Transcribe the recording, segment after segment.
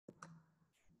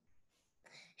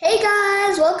Hey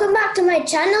guys, welcome back to my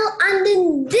channel, and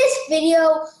in this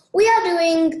video we are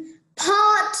doing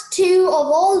part 2 of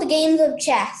all the games of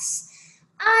chess.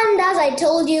 And as I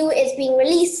told you, it's being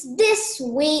released this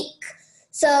week,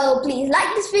 so please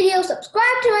like this video,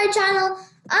 subscribe to my channel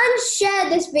and share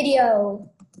this video.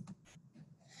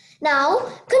 Now,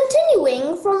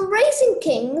 continuing from Racing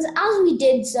Kings as we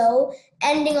did so,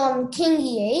 ending on King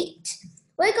E8,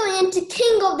 we're going into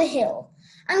King of the Hill.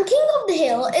 And King of the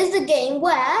Hill is the game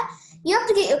where you have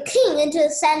to get your king into the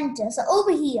center, so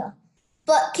over here.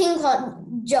 But king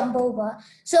can't jump over.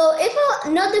 So if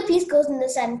another piece goes in the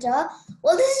center,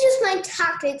 well, this is just my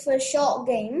tactic for a short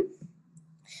game.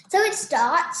 So it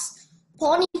starts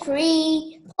pawn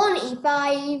e3, pawn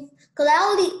e5, because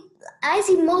I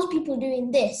see most people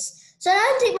doing this. So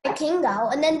I take my king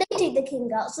out, and then they take the king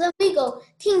out. So then we go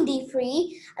king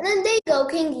d3, and then they go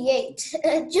king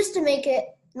e8, just to make it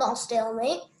not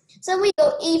stalemate. So we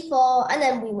go e4 and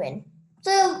then we win.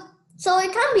 So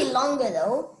it can be longer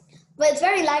though, but it's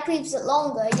very likely if it's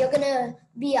longer, you're gonna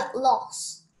be at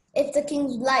loss if the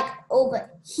king's like over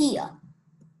here,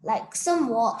 like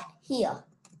somewhat here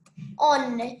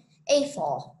on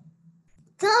a4.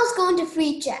 Now let's go into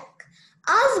free check.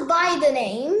 As by the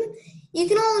name, you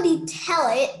can only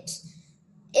tell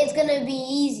it's gonna be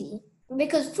easy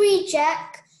because free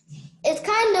check is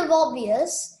kind of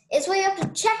obvious. It's where you have to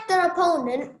check their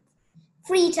opponent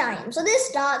 3 times. So this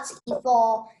starts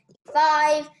e4,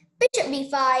 e5, bishop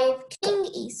b5, king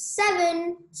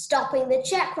e7, stopping the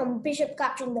check from bishop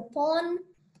capturing the pawn.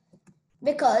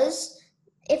 Because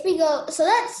if we go, so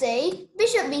let's say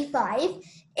bishop b5,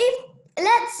 if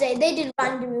let's say they did a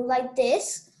random move like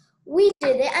this, we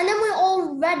did it, and then we're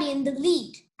already in the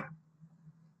lead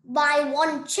by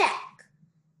 1 check.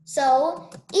 So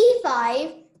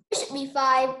e5, bishop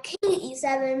b5, king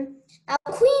e7, now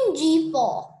queen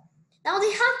g4. Now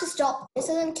they have to stop this,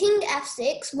 so then king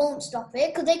f6 won't stop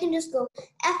it, because they can just go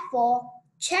f4,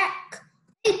 check,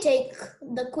 they take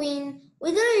the queen.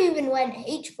 We could have even went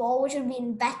h4, which would have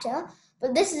been better,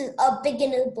 but this is a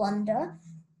beginner's blunder.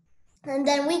 And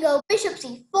then we go bishop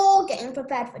c4, getting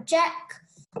prepared for check,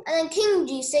 and then king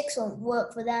g6 won't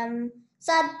work for them,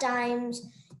 sad times,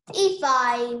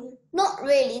 e5, not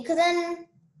really, because then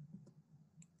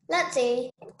let's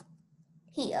say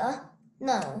here,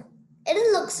 no, it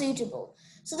doesn't look suitable.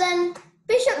 So then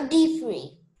bishop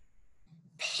d3,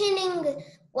 pinning,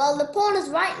 well, the pawn is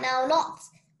right now not,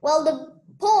 well, the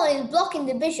pawn is blocking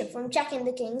the bishop from checking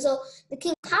the king, so the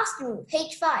king has to move,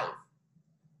 h5.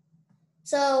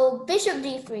 So bishop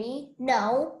d3,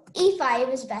 no,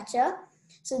 e5 is better.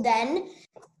 So then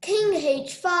king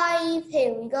h5,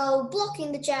 here we go,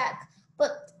 blocking the check,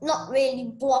 but not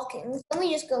really blocking. So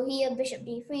we just go here, bishop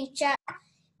d3, check.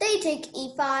 They take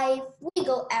e5, we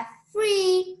go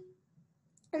f3,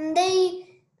 and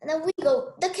then we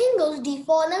go, the king goes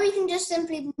d4, and then we can just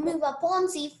simply move up on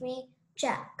c3,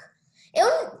 check.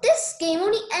 This game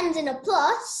only ends in a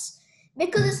plus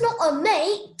because it's not a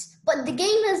mate, but the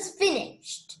game has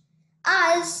finished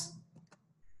as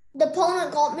the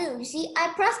opponent can't move. You see,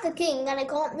 I press the king and I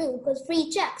can't move because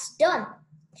free check's done.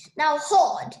 Now,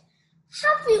 Horde,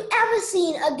 have you ever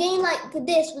seen a game like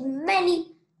this with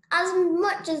as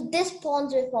much as this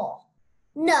pawns before?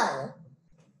 No.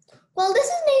 Well, this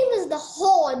is named as the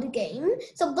Horde game.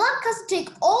 So black has to take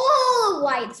all of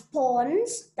white's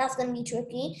pawns. That's going to be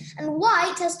tricky. And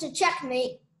white has to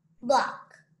checkmate black.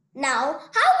 Now,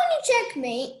 how can you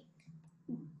checkmate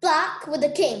black with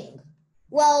a king?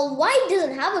 Well, white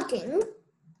doesn't have a king.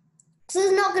 So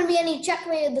there's not going to be any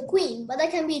checkmate with the queen. But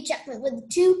there can be a checkmate with the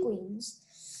 2 queens.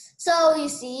 So you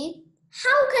see,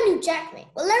 how can you checkmate?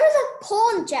 Well, there is a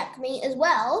pawn checkmate as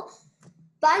well,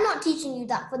 but I'm not teaching you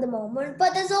that for the moment.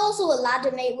 But there's also a ladder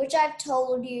mate, which I've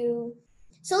told you.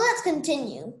 So let's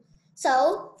continue.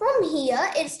 So from here,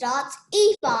 it starts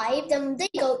e5, then they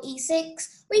go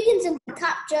e6. We can simply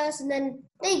capture, so then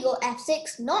they go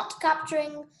f6, not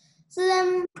capturing. So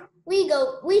then we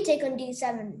take on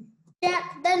d7, check,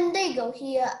 then they go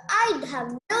here. I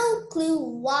have no clue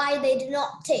why they did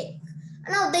not take.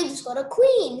 And now they just got a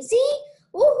queen, see?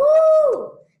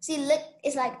 Woohoo! See, look,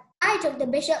 it's like, I took the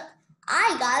bishop,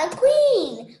 I got a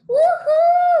queen,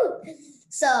 woohoo!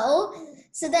 So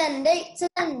then they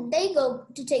go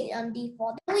to take on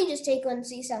d4, then we just take on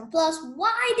c7 plus.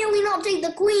 Why did we not take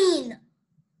the queen?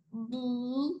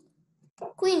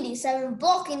 Queen d7,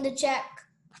 blocking the check.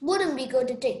 Wouldn't be good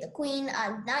to take the queen,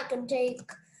 and knight can take.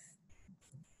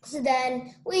 So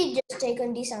then we just take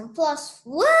on d7 plus.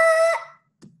 What?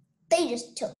 They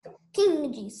just took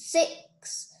king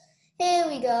g6. Here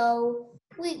we go.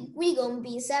 we go on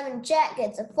b7 check,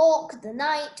 it's a fork, the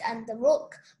knight, and the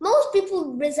rook. Most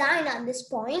people resign at this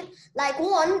point. Like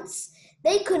once,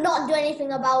 they could not do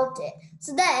anything about it.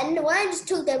 So then, when I just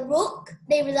took their rook,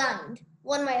 they resigned.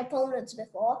 One of my opponents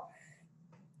before.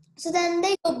 So then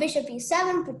they go bishop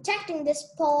e7, protecting this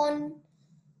pawn.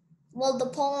 Well, the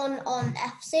pawn on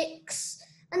f6.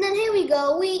 And then here we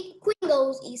go. Queen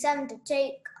goes e7 to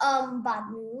take. Bad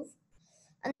move.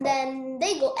 And then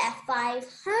they go f5.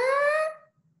 Huh?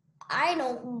 I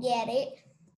don't get it.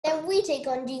 Then we take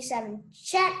on g7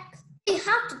 check. They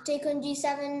have to take on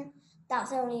g7.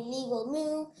 That's the only legal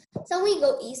move. So we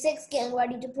go e6, getting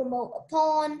ready to promote a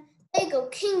pawn. They go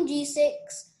king g6,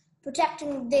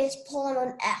 protecting this pawn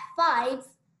on f5.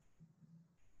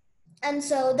 And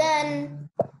so then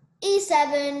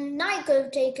e7, knight could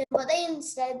have taken, but they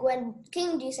instead went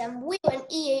king g7. We went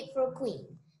e8 for a queen.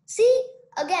 See?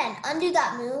 Again, undo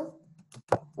that move.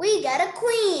 We get a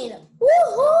queen.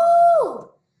 Woohoo!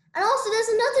 And also there's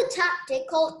another tactic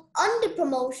called under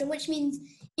promotion, which means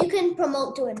you can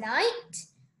promote to a knight,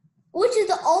 which is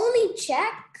the only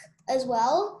check as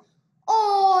well.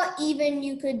 Or even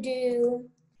you could do,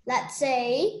 let's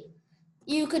say,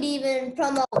 you could even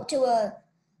promote to a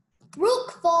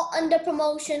rook for under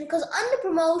promotion, because under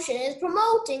promotion is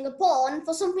promoting a pawn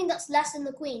for something that's less than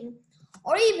the queen.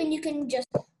 Or even you can just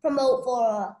promote for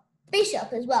a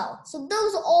bishop as well. So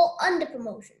those are all under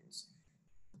promotions.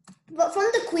 But from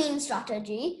the queen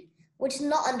strategy, which is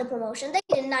not under promotion, they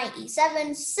get a knight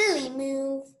e7, silly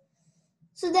move.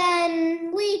 So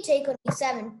then we take on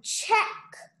e7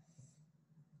 check.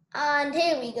 And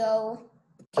here we go.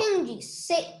 King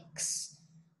g6.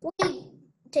 We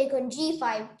take on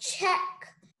g5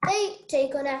 check. They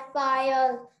take on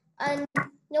f5. And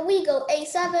now we go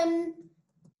a7.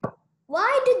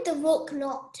 Why did the rook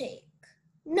not take?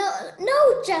 No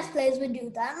chess players would do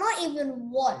that, not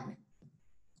even one.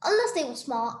 Unless they were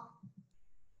smart.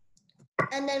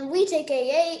 And then we take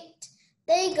a8.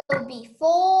 They go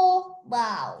b4.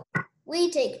 Wow.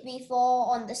 We take b4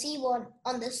 on the c1,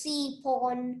 on the c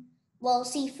pawn, well,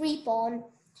 c3 pawn.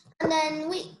 And then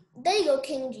they go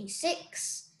king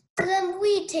g6. So then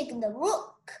we take the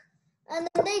rook. And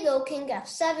then they go king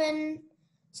f7.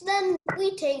 So then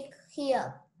we take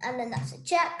here. And then that's a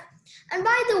check. And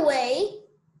by the way,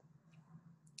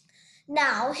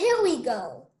 now here we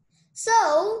go.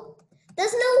 So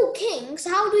there's no king.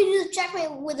 So how do we do the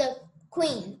checkmate with a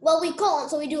queen? Well, we can't,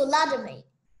 so we do a ladder mate.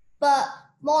 But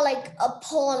more like a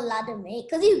pawn ladder mate,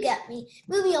 because you get me.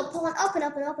 Moving your pawn up and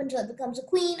up and up until it becomes a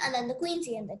queen, and then the queen's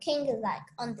here and the king is like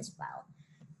on this file.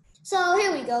 So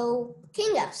here we go.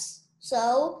 King F's.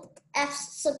 So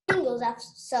king goes F.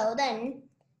 So then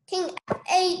king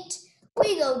f8.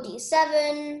 We go d7,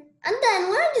 and then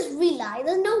when I just realized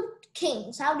there's no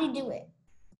kings, how do you do it?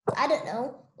 I don't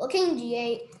know. Well, king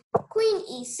g8, queen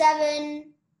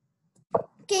e7,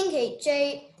 king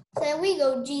h8, so then we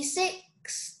go g6,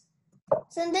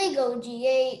 so then they go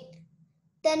g8,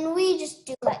 then we just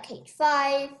do like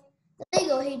h5, then they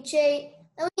go h8,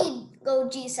 then we go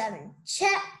g7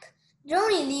 check. The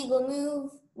only legal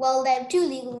move, well, they have two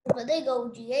legal moves, but they go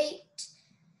g8.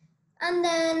 And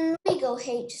then we go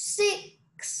h6,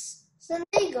 so then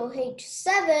they go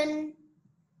h7,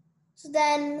 so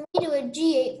then we do a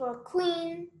g8 for a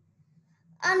queen,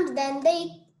 and then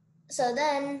they take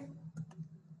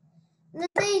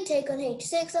on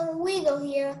h6, and we go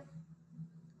here,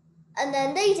 and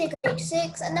then they take on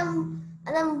h6, and then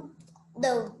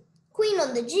the queen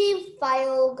on the g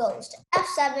file goes to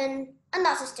f7, and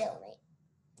that's a stalemate.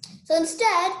 So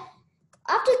instead,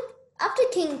 after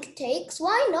king takes,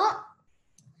 why not?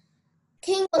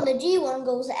 King on the g1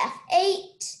 goes to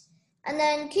f8, and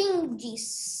then king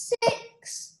g6.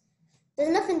 There's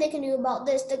nothing they can do about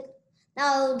this.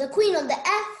 Now the queen on the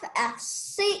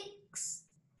f6.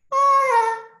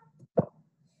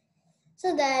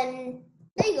 So then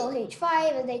they go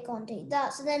h5, and they can't take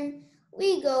that. So then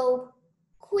we go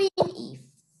queen e4.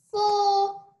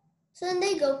 So then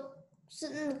they go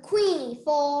queen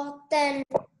e4. Then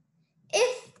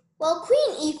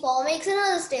queen e4 makes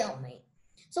another stalemate.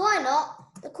 So why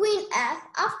not? The queen f,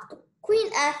 after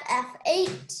queen f,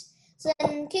 f8, so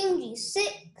then king g6,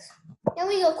 then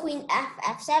we go queen f,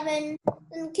 f7,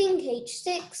 then king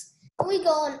h6, then we go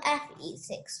on f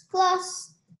e6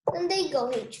 plus, then they go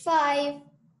h5,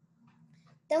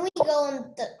 then we go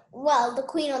on the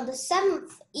queen on the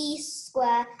 7th e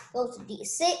square goes to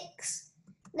d6,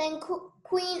 then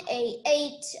queen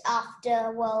a8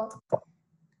 after,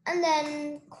 and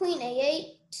then queen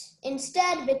a8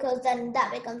 instead, because then that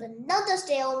becomes another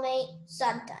stalemate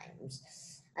sometimes.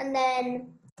 And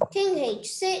then king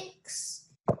h6,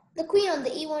 the queen on the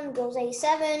e1 goes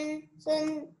a7.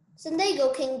 So then they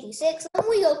go king g6. Then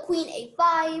we go queen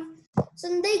a5. So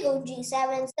then they go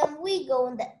g7. So then we go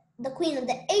on the queen on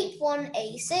the h1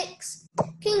 a6,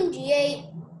 king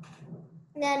g8.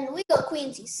 Then we go queen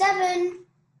c7,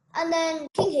 and then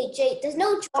king h8. There's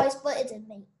no choice, but it's a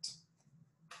mate.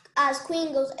 As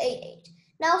queen goes a8.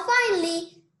 Now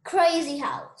finally, crazy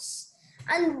house.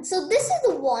 And so this is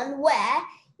the one where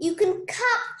you can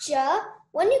capture,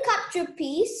 when you capture a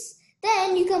piece,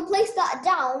 then you can place that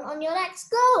down on your next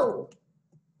go.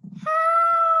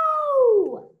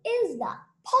 How is that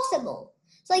possible?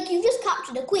 It's like you just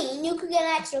captured a queen, you could get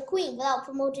an extra queen without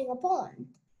promoting a pawn.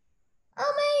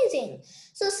 Amazing.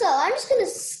 So I'm just going to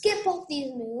skip off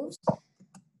these moves.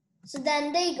 So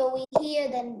then they go here,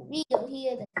 then we go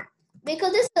here. Then.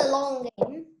 Because this is a long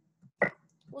game,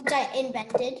 which I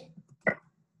invented.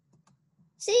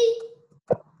 See?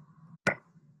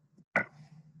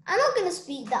 I'm not going to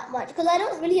speak that much because I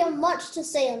don't really have much to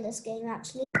say on this game,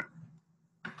 actually.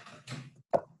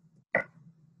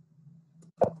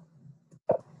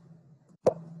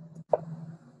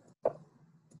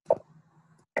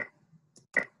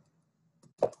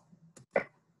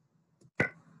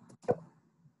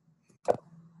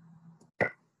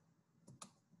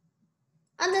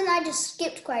 And then I just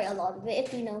skipped quite a lot of it,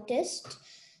 if you noticed.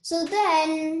 So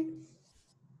then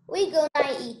we go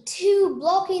knight e2,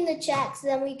 blocking the checks.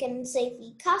 Then we can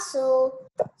safely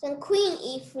castle. Then queen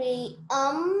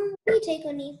e3. We take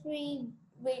on e3.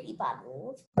 Really bad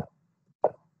move.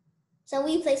 So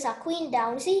we place our queen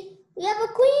down. See, we have a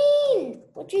queen,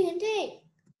 which we can take.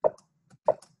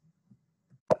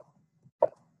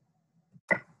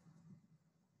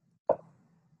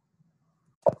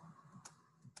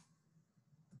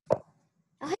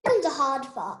 Now here comes the hard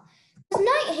part. With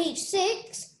knight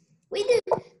h6, we do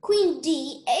queen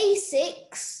d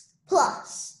a6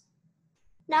 plus.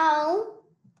 Now,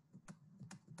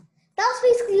 that's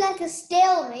basically like a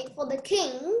stalemate for the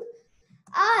king,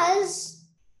 as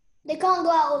they can't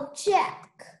go out of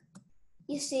check,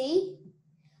 you see.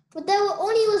 But there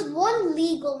only was one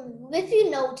legal move, if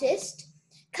you noticed.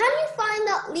 Can you find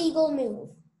that legal move?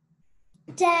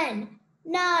 10,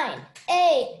 9,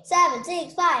 8, 7,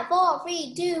 6, 5, 4,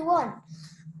 3, 2, 1.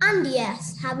 And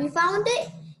yes, have you found it?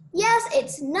 Yes,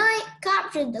 it's knight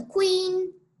captured the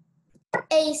queen,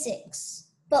 a6.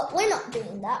 But we're not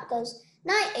doing that because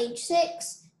knight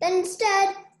h6. Then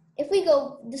instead, if we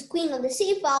go this queen on the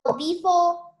c file,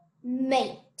 b4,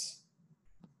 mate.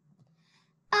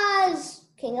 As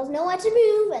king has nowhere to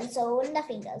move, and so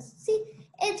nothing does. See,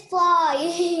 it's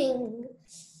flying.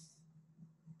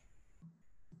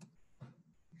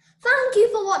 Thank you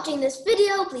for watching this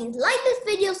video. Please like this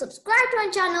video, subscribe to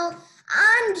our channel,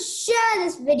 and share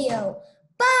this video.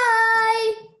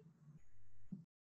 Bye!